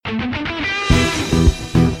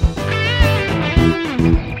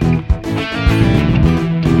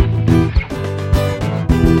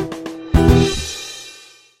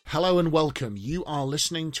Hello and welcome. You are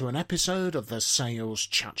listening to an episode of the Sales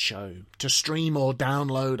Chat Show. To stream or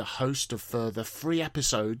download a host of further free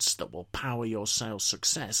episodes that will power your sales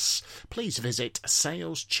success, please visit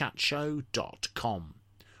saleschatshow.com.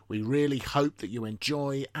 We really hope that you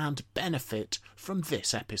enjoy and benefit from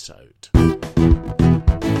this episode.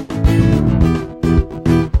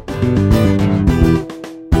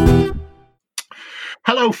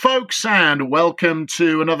 Hello, folks, and welcome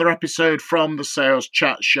to another episode from the Sales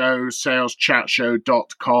Chat Show,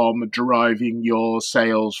 saleschatshow.com, driving your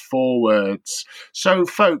sales forwards. So,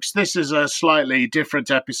 folks, this is a slightly different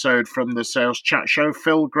episode from the Sales Chat Show.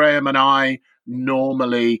 Phil Graham and I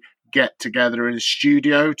normally get together in a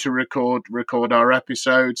studio to record our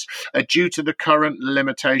episodes. Due to the current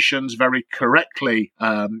limitations very correctly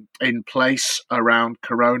in place around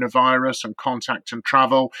coronavirus and contact and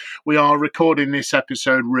travel, we are recording this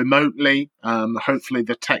episode remotely. Hopefully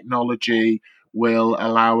the technology will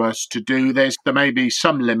allow us to do this. There may be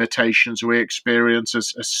some limitations we experience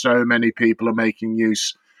as so many people are making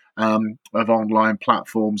use of online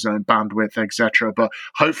platforms and bandwidth, etc. But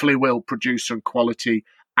hopefully we'll produce some quality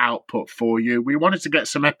output for you. We wanted to get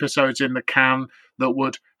some episodes in the can that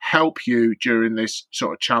would help you during this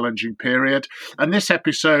sort of challenging period. And this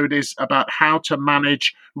episode is about how to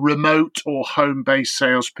manage remote or home-based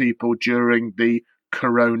salespeople during the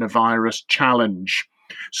coronavirus challenge.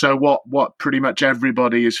 So what pretty much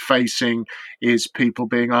everybody is facing is people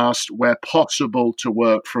being asked where possible to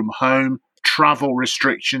work from home. Travel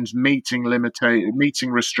restrictions, meeting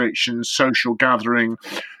restrictions, social gathering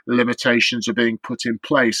limitations are being put in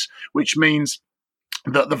place, which means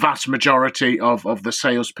that the vast majority of the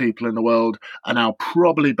salespeople in the world are now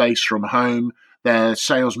probably based from home. Their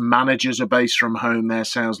sales managers are based from home. Their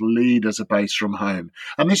sales leaders are based from home.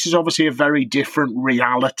 And this is obviously a very different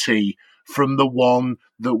reality from the one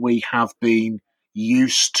that we have been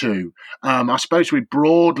used to. I suppose we,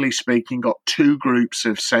 broadly speaking, got two groups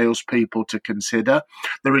of salespeople to consider.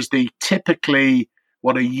 There is the typically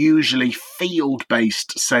what are usually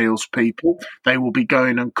field-based salespeople. They will be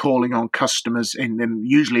going and calling on customers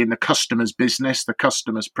usually in the customer's business, the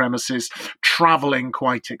customer's premises, traveling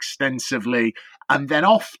quite extensively, and then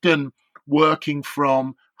often working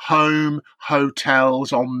from home,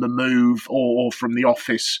 hotels, on the move, or from the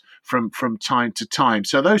office from time to time.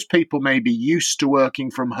 So those people may be used to working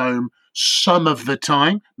from home some of the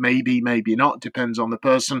time, maybe not, depends on the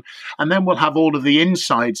person. And then we'll have all of the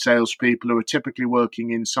inside salespeople who are typically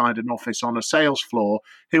working inside an office on a sales floor,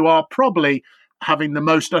 who are probably having the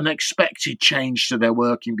most unexpected change to their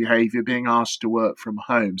working behavior, being asked to work from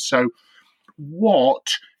home. So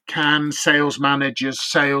what can sales managers,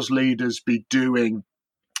 sales leaders be doing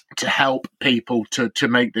to help people to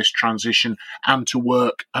make this transition and to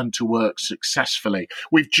work successfully?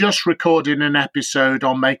 We've just recorded an episode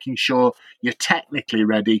on making sure you're technically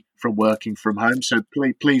ready for working from home. So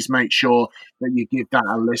please make sure that you give that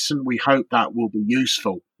a listen. We hope that will be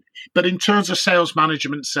useful. But in terms of sales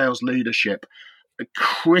management, sales leadership,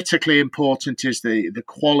 critically important is the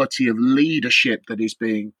quality of leadership that is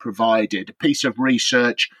being provided. A piece of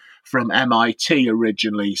research from MIT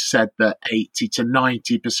originally said that 80 to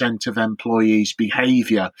 90% of employees'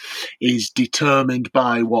 behavior is determined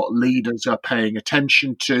by what leaders are paying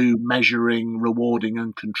attention to, measuring, rewarding,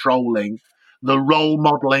 and controlling, the role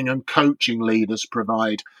modeling and coaching leaders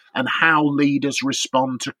provide, and how leaders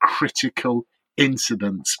respond to critical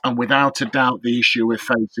incidents. And without a doubt, the issue we're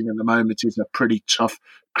facing at the moment is a pretty tough,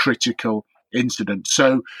 critical incident.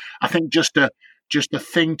 So I think just a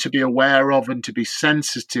thing to be aware of and to be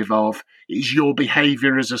sensitive of is your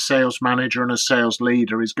behavior as a sales manager and a sales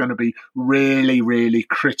leader is going to be really, really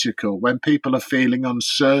critical. When people are feeling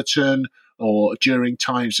uncertain or during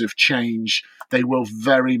times of change, they will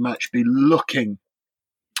very much be looking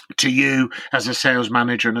to you as a sales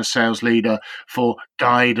manager and a sales leader for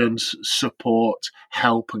guidance, support,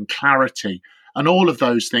 help, and clarity. And all of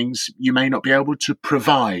those things you may not be able to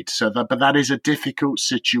provide. But that is a difficult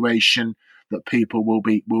situation that people will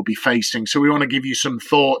be facing. So we want to give you some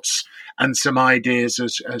thoughts and some ideas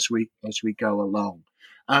as we go along.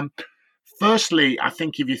 Firstly, I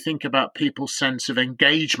think if you think about people's sense of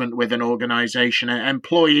engagement with an organization,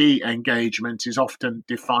 employee engagement is often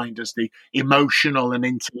defined as the emotional and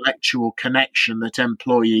intellectual connection that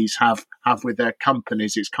employees have with their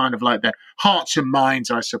companies. It's kind of like their hearts and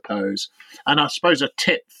minds, I suppose. And I suppose a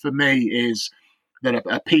tip for me is that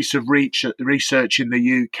a piece of research in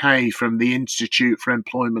the UK from the Institute for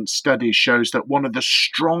Employment Studies shows that one of the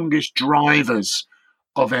strongest drivers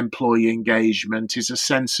of employee engagement is a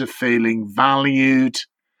sense of feeling valued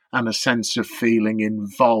and a sense of feeling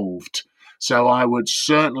involved. So I would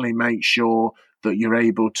certainly make sure that you're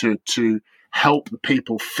able to help the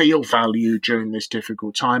people feel valued during this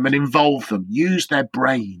difficult time and involve them, use their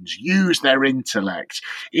brains, use their intellect.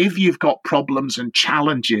 If you've got problems and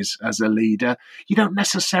challenges as a leader, you don't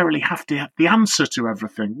necessarily have to have the answer to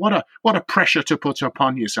everything. What a pressure to put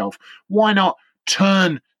upon yourself. Why not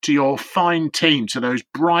turn to your fine team, to those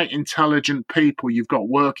bright, intelligent people you've got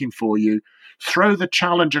working for you, throw the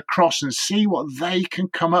challenge across and see what they can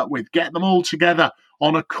come up with. Get them all together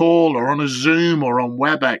on a call or on a Zoom or on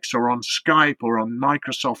WebEx or on Skype or on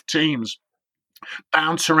Microsoft Teams.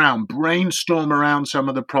 Bounce around, brainstorm around some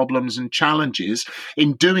of the problems and challenges.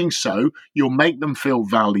 In doing so, you'll make them feel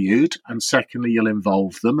valued. And secondly, you'll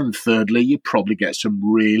involve them. And thirdly, you probably get some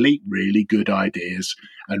really, really good ideas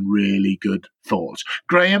and really good thoughts.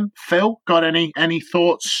 Graham, Phil, got any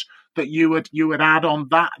thoughts that you would add on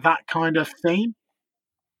that kind of theme?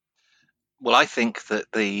 Well, I think that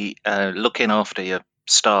the looking after your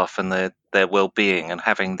staff and their well-being and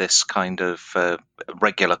having this kind of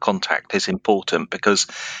regular contact is important, because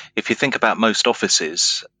if you think about most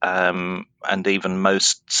offices and even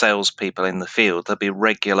most salespeople in the field, there'll be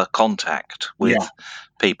regular contact with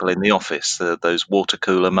people in the office. Those water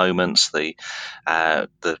cooler moments, the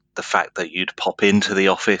fact that you'd pop into the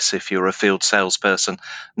office if you're a field salesperson,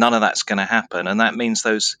 none of that's going to happen, and that means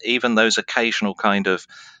those occasional kind of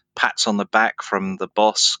pats on the back from the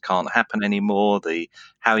boss can't happen anymore. The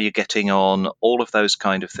how you're getting on, all of those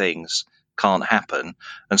kind of things can't happen.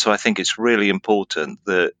 And so I think it's really important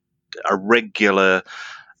that a regular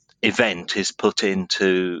event is put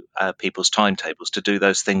into people's timetables to do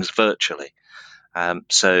those things virtually.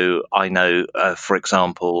 So I know, for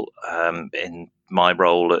example, in my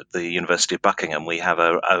role at the University of Buckingham, we have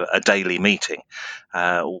a daily meeting,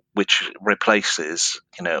 which replaces,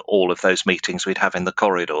 all of those meetings we'd have in the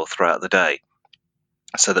corridor throughout the day,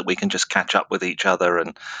 so that we can just catch up with each other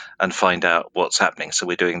and find out what's happening. So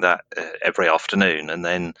we're doing that every afternoon. And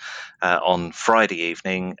then on Friday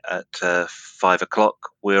evening at 5 o'clock,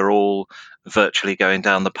 we're all virtually going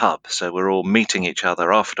down the pub. So we're all meeting each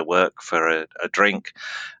other after work for a drink.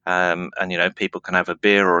 And, people can have a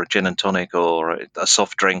beer or a gin and tonic or a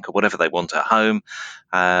soft drink or whatever they want at home.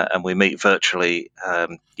 And we meet virtually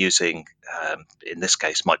using, in this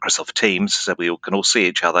case, Microsoft Teams, so we can all see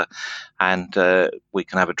each other, and we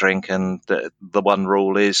can have a drink. And the one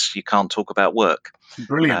rule is you can't talk about work.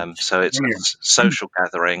 Brilliant. So it's Brilliant. a social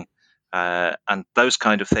gathering. And those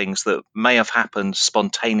kind of things that may have happened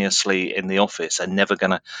spontaneously in the office are never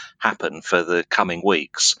going to happen for the coming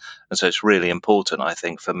weeks. And so it's really important, I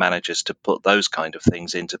think, for managers to put those kind of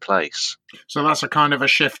things into place. So that's a kind of a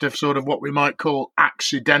shift of sort of what we might call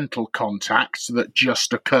accidental contact that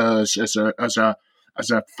just occurs as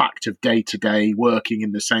a fact of day-to-day working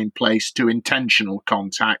in the same place, to intentional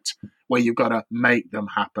contact where you've got to make them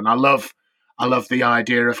happen. I love the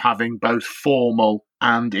idea of having both formal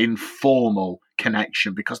and informal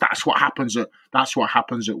connection, because that's what happens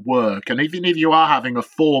at work. And even if you are having a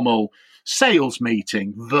formal sales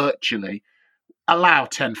meeting virtually, allow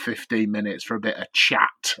 10-15 minutes for a bit of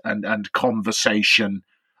chat and conversation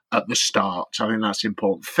at the start. I think that's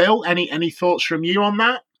important. Phil, any thoughts from you on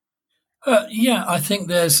that? I think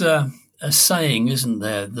there's a saying, isn't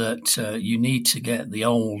there, that you need to get the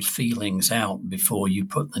old feelings out before you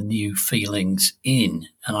put the new feelings in.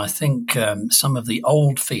 And I think some of the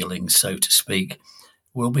old feelings, so to speak,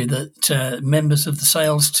 will be that members of the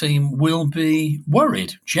sales team will be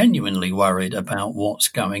worried, genuinely worried about what's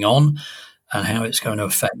going on and how it's going to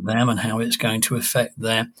affect them and how it's going to affect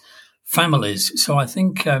their families. So I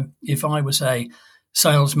think if I was a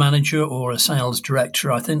sales manager or a sales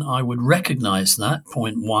director, I think I would recognize that,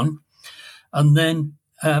 point one, and then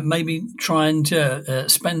maybe try and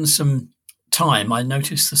spend some time. I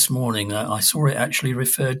noticed this morning, I saw it actually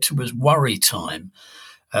referred to as worry time,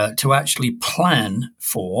 to actually plan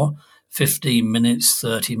for 15 minutes,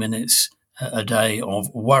 30 minutes a day of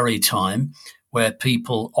worry time, where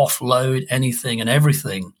people offload anything and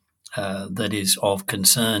everything that is of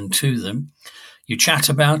concern to them. You chat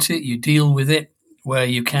about it, you deal with it where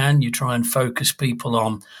you can, you try and focus people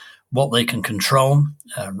on what they can control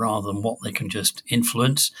rather than what they can just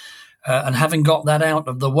influence. And having got that out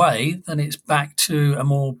of the way, then it's back to a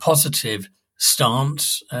more positive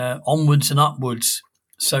stance, onwards and upwards,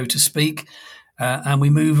 so to speak. And we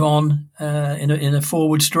move on in a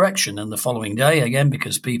forwards direction. And the following day, again,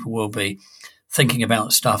 because people will be thinking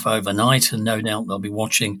about stuff overnight, and no doubt they'll be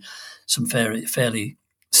watching some fairly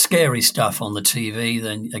scary stuff on the TV,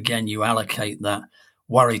 then again, you allocate that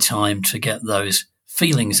worry time to get those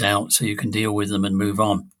feelings out so you can deal with them and move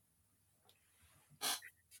on.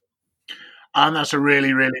 And that's a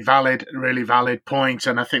really valid point.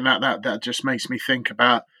 And I think that just makes me think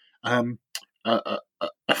about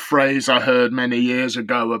a phrase I heard many years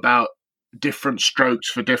ago about different strokes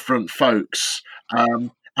for different folks.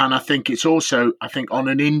 And I think it's also, on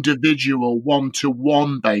an individual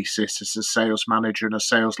one-to-one basis as a sales manager and a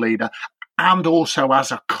sales leader, and also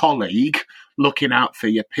as a colleague, looking out for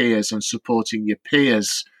your peers and supporting your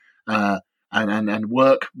peers and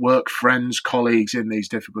work friends, colleagues in these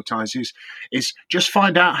difficult times is just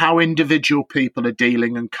find out how individual people are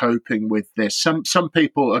dealing and coping with this. Some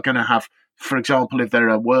people are going to have, for example, if they're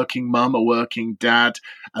a working mum, a working dad,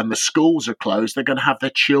 and the schools are closed, they're going to have their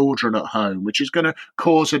children at home, which is going to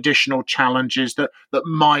cause additional challenges that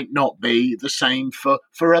might not be the same for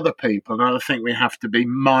other people. And I think we have to be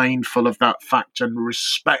mindful of that fact and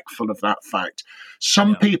respectful of that fact.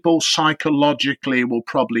 Some people psychologically will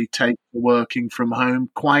probably take working from home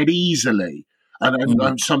quite easily,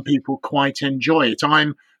 and some people quite enjoy it.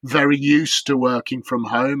 I'm very used to working from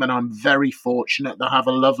home, and I'm very fortunate to have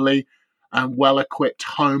a lovely and well-equipped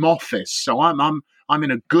home office. So I'm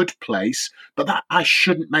in a good place, but that I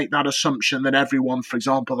shouldn't make that assumption that everyone, for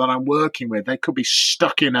example, that I'm working with, they could be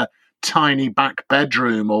stuck in a tiny back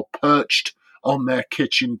bedroom or perched on their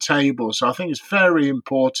kitchen table. So I think it's very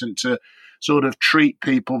important to sort of treat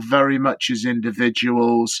people very much as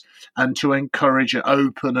individuals and to encourage an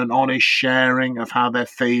open and honest sharing of how they're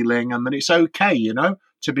feeling, and that it's okay,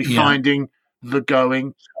 to be finding the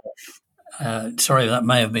going tough. Sorry, that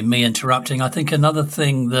may have been me interrupting. I think another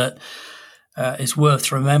thing that is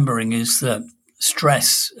worth remembering is that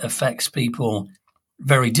stress affects people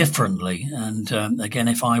very differently. And again,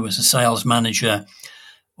 if I was a sales manager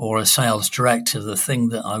or a sales director, the thing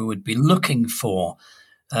that I would be looking for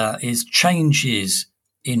is changes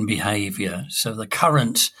in behavior. So the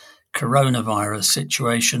current coronavirus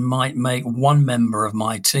situation might make one member of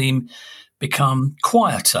my team become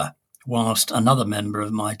quieter, whilst another member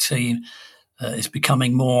of my team is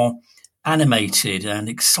becoming more animated and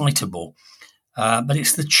excitable. But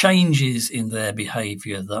it's the changes in their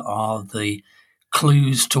behavior that are the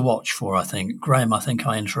clues to watch for, I think. Graham, I think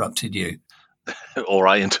I interrupted you. Or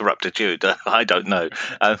I interrupted you. I don't know.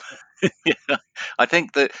 I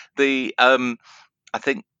think that I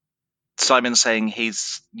think Simon saying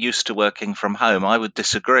he's used to working from home, I would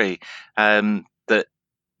disagree. That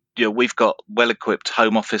we've got well-equipped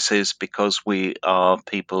home offices because we are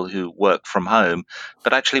people who work from home,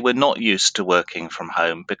 but actually we're not used to working from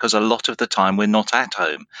home because a lot of the time we're not at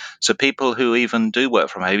home. So people who even do work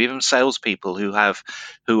from home, even salespeople who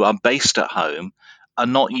are based at home, are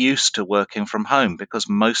not used to working from home because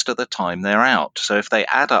most of the time they're out. So if they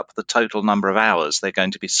add up the total number of hours they're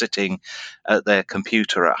going to be sitting at their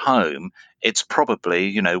computer at home, it's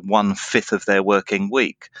probably, 1/5 of their working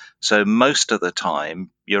week. So most of the time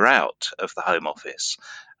you're out of the home office.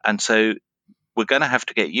 And so we're going to have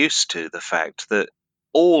to get used to the fact that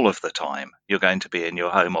all of the time you're going to be in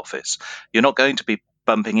your home office. You're not going to be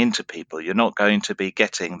bumping into people. You're not going to be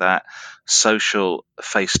getting that social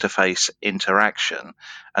face-to-face interaction.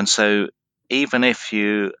 And so even if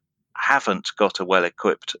you haven't got a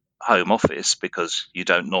well-equipped home office because you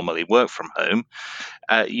don't normally work from home,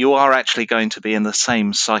 you are actually going to be in the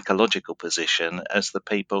same psychological position as the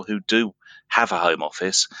people who do have a home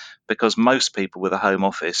office, because most people with a home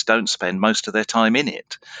office don't spend most of their time in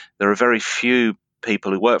it. There are very few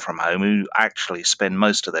people who work from home who actually spend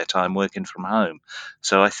most of their time working from home.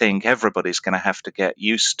 So I think everybody's going to have to get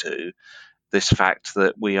used to this fact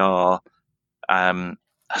that we are,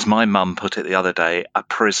 as my mum put it the other day, a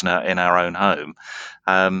prisoner in our own home,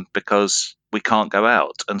 because we can't go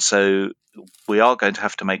out. And so we are going to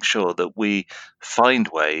have to make sure that we find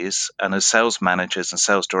ways, and as sales managers and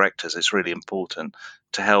sales directors, it's really important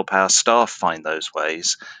to help our staff find those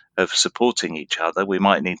ways of supporting each other. We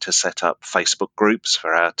might need to set up Facebook groups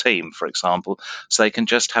for our team, for example, so they can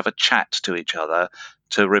just have a chat to each other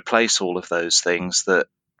to replace all of those things that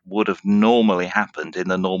would have normally happened in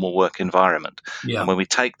the normal work environment. Yeah. And when we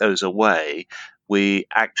take those away, we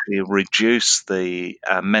actually reduce the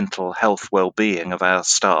mental health well-being of our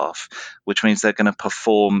staff, which means they're going to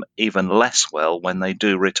perform even less well when they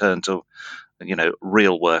do return to,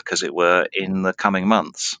 real work, as it were, in the coming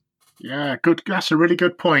months. Yeah, good. That's a really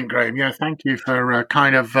good point, Graham. Yeah, thank you for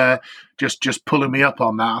just pulling me up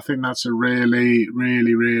on that. I think that's a really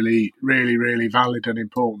valid and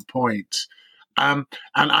important point. And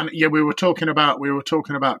we were talking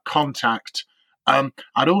about contact.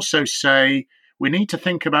 I'd also say we need to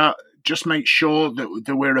think about just make sure that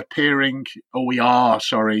we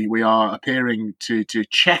are appearing to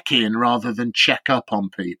check in rather than check up on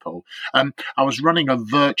people. I was running a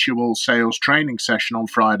virtual sales training session on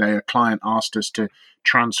Friday. A client asked us to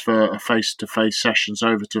transfer face-to-face sessions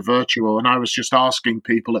over to virtual, and I was just asking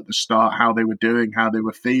people at the start how they were doing, how they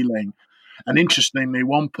were feeling. And interestingly,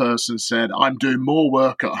 one person said, "I'm doing more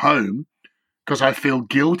work at home because I feel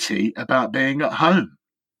guilty about being at home."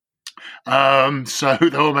 So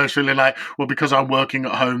they're almost feeling like, well, because I'm working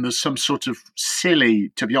at home, there's some sort of silly,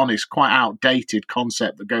 to be honest, quite outdated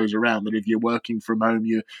concept that goes around that if you're working from home,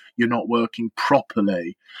 you're not working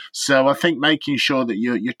properly. So I think making sure that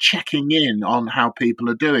you're checking in on how people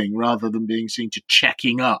are doing rather than being seen to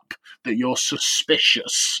checking up, that you're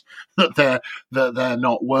suspicious that they're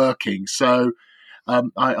not working. So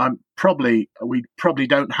we probably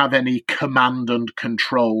don't have any command and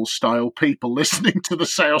control style people listening to the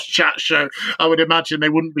Sales Chat Show. I would imagine they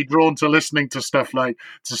wouldn't be drawn to listening to stuff like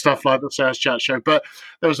the Sales Chat Show. But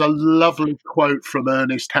there was a lovely quote from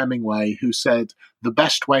Ernest Hemingway, who said, "The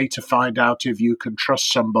best way to find out if you can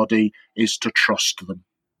trust somebody is to trust them."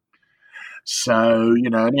 So,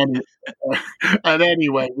 and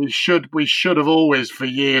anyway, we should have always for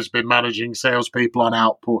years been managing salespeople on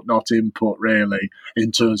output, not input, really,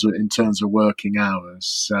 in terms of working hours.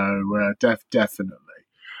 So definitely,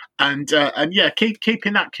 and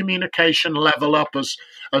keeping that communication level up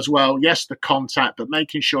as well. Yes, the contact, but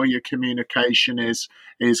making sure your communication is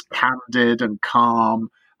candid and calm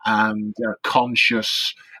and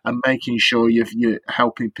conscious, and making sure you're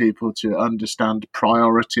helping people to understand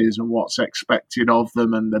priorities and what's expected of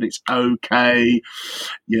them, and that it's okay.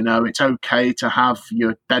 It's okay to have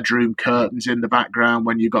your bedroom curtains in the background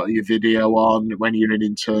when you've got your video on, when you're in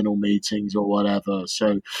internal meetings or whatever.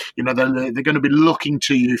 So, they're going to be looking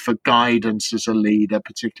to you for guidance as a leader,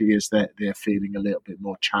 particularly as they're feeling a little bit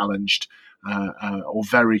more challenged. Or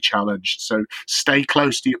very challenged. So stay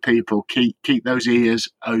close to your people. Keep those ears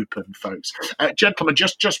open, folks. Gentlemen,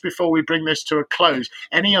 just before we bring this to a close,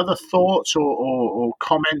 any other thoughts or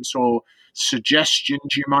comments or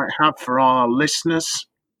suggestions you might have for our listeners?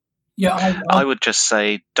 Yeah, I would just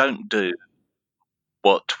say don't do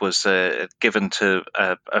what was given to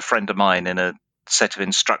a friend of mine in a set of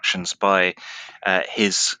instructions by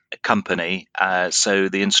his company. So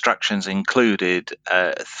the instructions included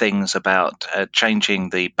things about changing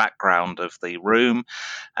the background of the room.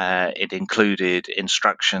 It included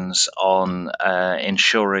instructions on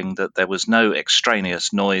ensuring that there was no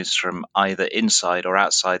extraneous noise from either inside or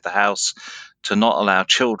outside the house, to not allow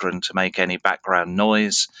children to make any background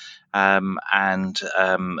noise. And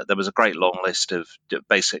there was a great long list of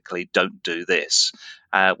basically don't do this,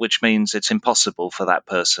 which means it's impossible for that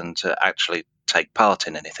person to actually take part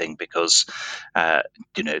in anything, because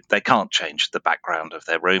they can't change the background of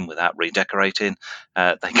their room without redecorating.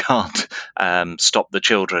 They can't stop the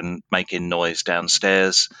children making noise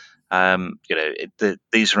downstairs.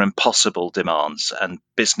 These are impossible demands, and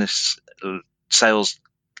business sales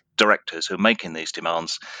directors who are making these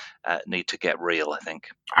demands need to get real, I think.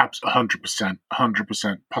 100%.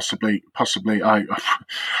 Possibly,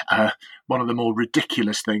 one of the more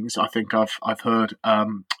ridiculous things I think I've heard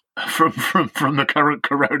from the current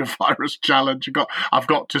coronavirus challenge. I've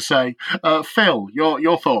got to say, Phil,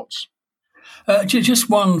 your thoughts. Just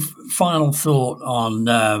one final thought on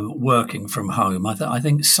working from home. I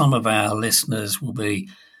think some of our listeners will be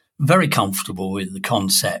very comfortable with the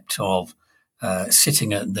concept of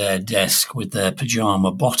sitting at their desk with their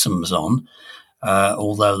pajama bottoms on,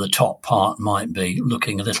 although the top part might be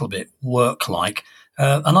looking a little bit work-like.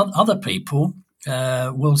 And other people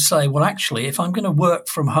will say, well, actually, if I'm going to work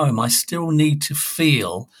from home, I still need to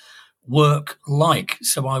feel work-like.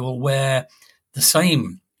 So I will wear the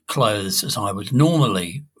same clothes as I would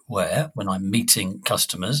normally wear when I'm meeting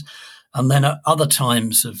customers. And then at other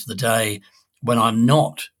times of the day when I'm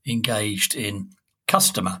not engaged in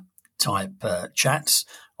customer type chats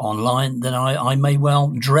online, then I may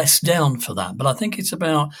well dress down for that. But I think it's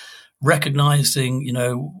about recognizing,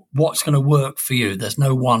 what's going to work for you. There's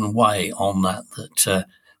no one way on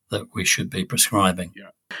that we should be prescribing.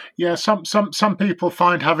 Yeah. Some people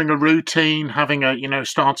find having a routine, having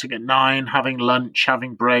starting at 9, having lunch,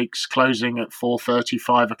 having breaks, closing at 4:30,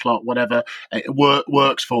 5 o'clock, whatever, it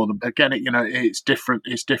works for them. Again, it's different.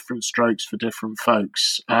 It's different strokes for different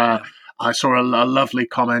folks. I saw a lovely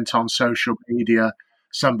comment on social media,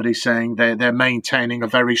 somebody saying they're maintaining a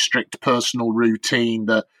very strict personal routine,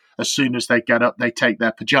 that as soon as they get up, they take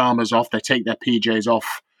their pajamas off, they take their PJs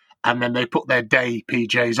off, and then they put their day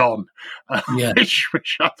PJs on, which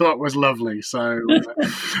I thought was lovely. So,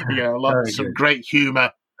 some great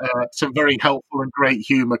humour some very helpful and great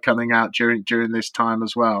humour coming out during this time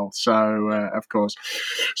as well. So, of course.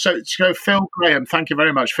 So Phil Graham, thank you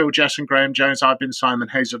very much. Phil Jess and Graham Jones. I've been Simon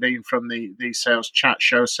Hazeldine from the Sales Chat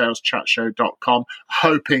Show, saleschatshow.com,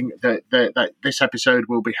 hoping that this episode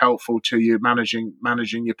will be helpful to you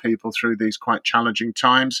managing your people through these quite challenging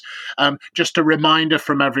times. Just a reminder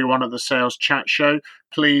from everyone at the Sales Chat Show,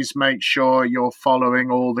 please make sure you're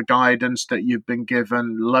following all the guidance that you've been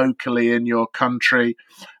given locally in your country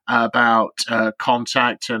about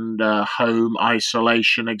contact and home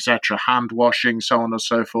isolation, etc., hand washing, so on and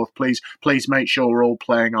so forth. Please make sure we're all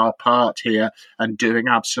playing our part here and doing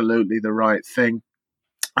absolutely the right thing.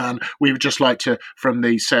 And we would just like to, from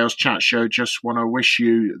the Sales Chat Show, just want to wish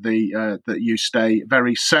you that you stay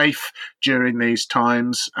very safe during these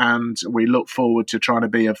times, and we look forward to trying to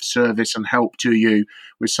be of service and help to you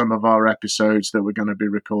with some of our episodes that we're going to be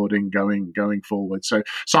recording going forward. So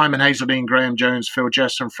Simon Hazeldine, Graham Jones, Phil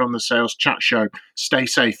Jesson from the Sales Chat Show. Stay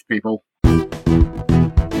safe, people.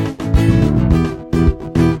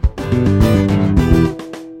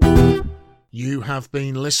 You have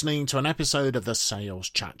been listening to an episode of the Sales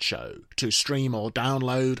Chat Show. To stream or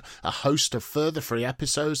download a host of further free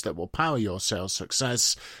episodes that will power your sales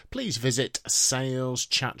success, please visit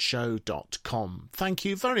saleschatshow.com. Thank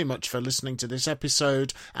you very much for listening to this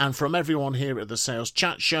episode, and from everyone here at the Sales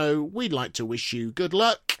Chat Show, we'd like to wish you good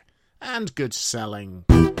luck and good selling.